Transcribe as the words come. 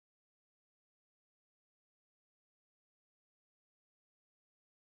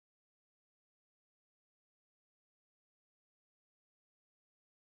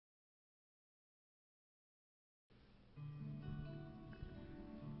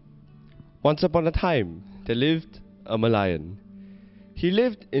Once upon a time, there lived a Merlion. He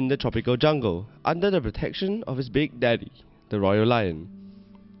lived in the tropical jungle, under the protection of his big daddy, the royal lion.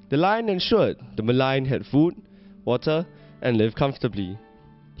 The lion ensured the Merlion had food, water, and lived comfortably.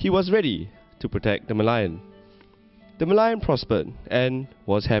 He was ready to protect the Merlion. The Merlion prospered and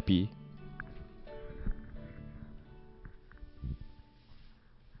was happy.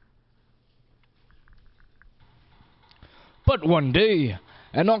 But one day,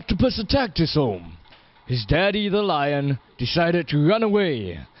 an octopus attacked his home. His daddy, the lion, decided to run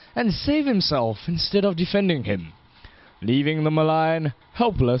away and save himself instead of defending him, leaving the Merlion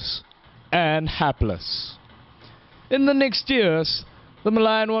helpless and hapless. In the next years, the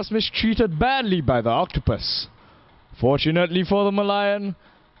Merlion was mistreated badly by the octopus. Fortunately for the Merlion,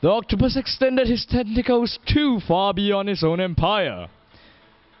 the octopus extended his tentacles too far beyond his own empire,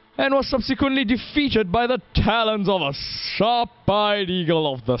 and was subsequently defeated by the talons of a sharp-eyed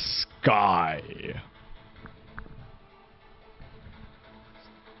eagle of the sky.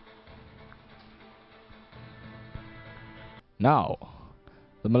 Now,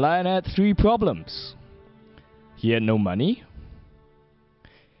 the Merlion had 3 problems. He had no money,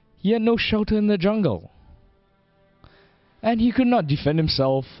 he had no shelter in the jungle, and he could not defend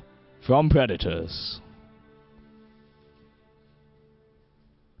himself from predators.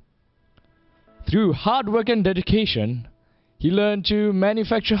 Through hard work and dedication, he learned to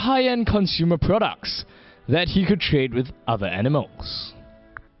manufacture high-end consumer products that he could trade with other animals.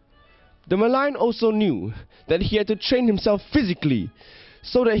 The Merlion also knew that he had to train himself physically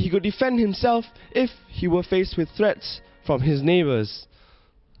so that he could defend himself if he were faced with threats from his neighbors.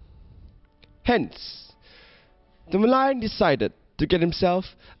 Hence, the Merlion decided to get himself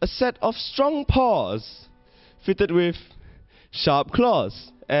a set of strong paws fitted with sharp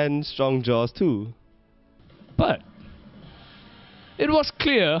claws and strong jaws too. But it was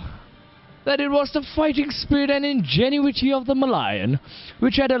clear that it was the fighting spirit and ingenuity of the Merlion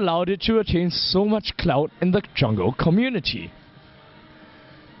which had allowed it to attain so much clout in the jungle community.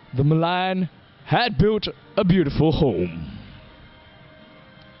 The Merlion had built a beautiful home,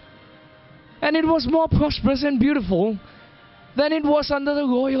 and it was more prosperous and beautiful than it was under the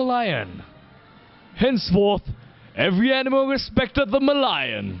royal lion. Henceforth, every animal respected the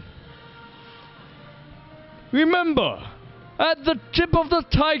Merlion. Remember, at the tip of the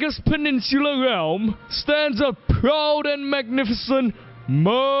Tiger's Peninsula realm stands a proud and magnificent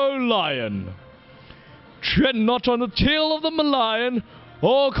Merlion. Tread not on the tail of the Merlion,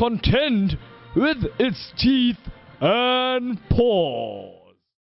 or contend with its teeth and paws.